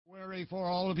Quickly for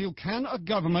all of you, can a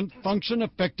government function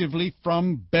effectively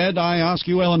from bed, I ask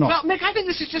you, Eleanor? Well, Mick, I think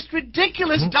this is just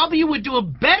ridiculous. W would do a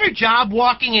better job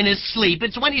walking in his sleep.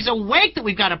 It's when he's awake that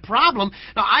we've got a problem.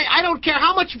 No, I don't care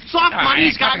how much soft money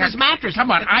he's got in his mattress.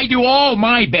 Come on, I do all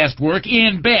my best work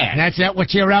in bed. That's not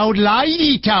what your old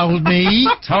lady told me.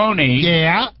 Tony.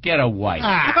 Yeah? Get a wife.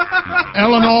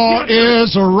 Eleanor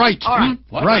is right. All right.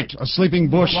 What? Right. A sleeping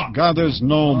bush gathers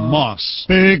no moss.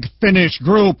 Big Finnish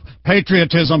group.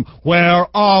 Patriotism. Where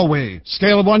are we?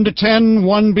 Scale of 1 to 10,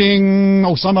 1 being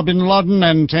Osama bin Laden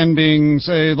and 10 being,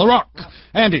 say, The Rock.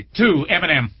 Andy. 2,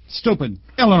 Eminem. Stupid.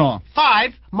 Eleanor.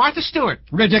 5, Martha Stewart.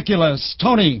 Ridiculous.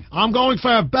 Tony. I'm going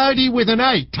for a birdie with an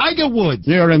 8. Tiger Woods.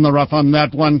 You're in the rough on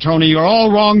that one, Tony. You're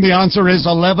all wrong. The answer is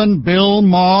 11, Bill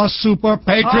Maher, Super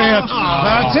Patriot.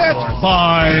 That's it.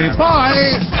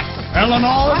 Bye-bye.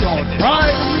 Eleanor, you're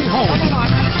driving me home.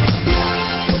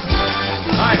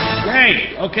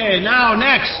 Great. Okay, now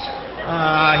next,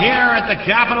 here at the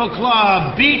Capitol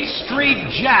Club, Beat Street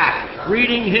Jack,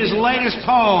 reading his latest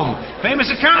poem,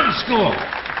 Famous Accountant School.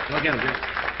 Go get him, Jack.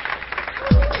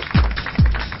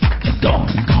 Gone.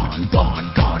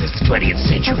 It's the 20th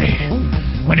century,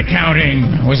 when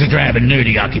accounting was a drab and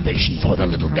nerdy occupation for the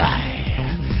little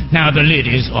guy. Now the lid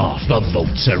is off, the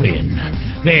votes are in.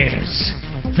 There's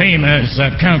Famous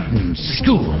Accountant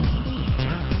School.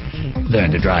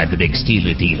 Learn to drive the big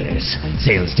stealer dealers,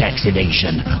 sales tax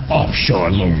evasion, offshore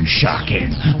loan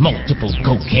sharking, multiple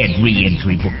cokehead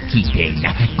re-entry bookkeeping,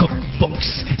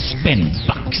 cookbooks, spend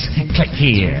bucks. Click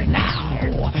here now.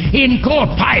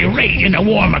 Incorporate in a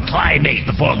warmer climate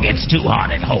before it gets too hot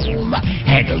at home.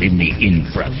 Haggle in the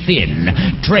infra-thin.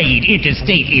 Trade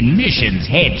interstate emissions,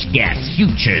 hedge gas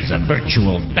futures, a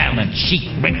virtual balance sheet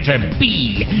winter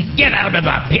B. Get out of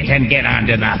the pit and get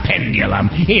onto the pendulum.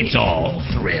 It's all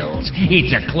thrills.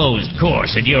 It's a closed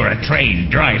course and you're a trained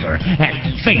driver at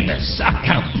Famous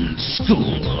Accountant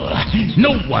School.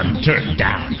 No one turned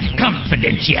down.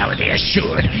 Confidentiality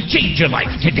assured. Change your life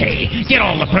today. Get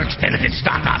all the perks, benefits,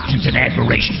 stock options, and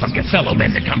admiration from your fellow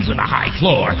men that comes with a high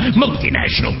floor,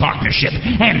 multinational partnership,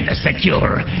 and a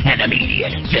secure and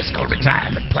immediate fiscal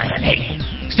retirement plan. Hey,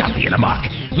 stop being a mark.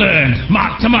 Learn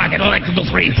mark-to-market electrical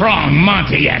three-prong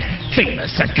Monty at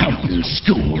Famous Accountant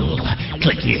School.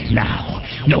 Click here now.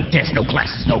 No tests, no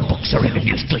classes, no books or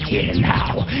interviews. Click here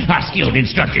now. Our skilled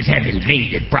instructors have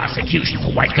invaded prosecution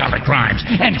for white-collar crimes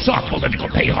and sought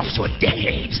political payoffs for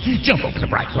decades. Jump over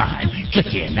the bright line. Click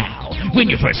here now.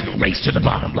 Win your personal race to the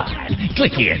bottom line.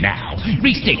 Click here now.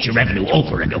 Restate your revenue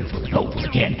over and over and over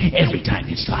again every time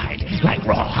you slide like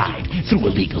rawhide through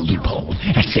a legal loophole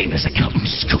at Famous Accountant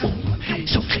School.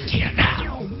 So click here now.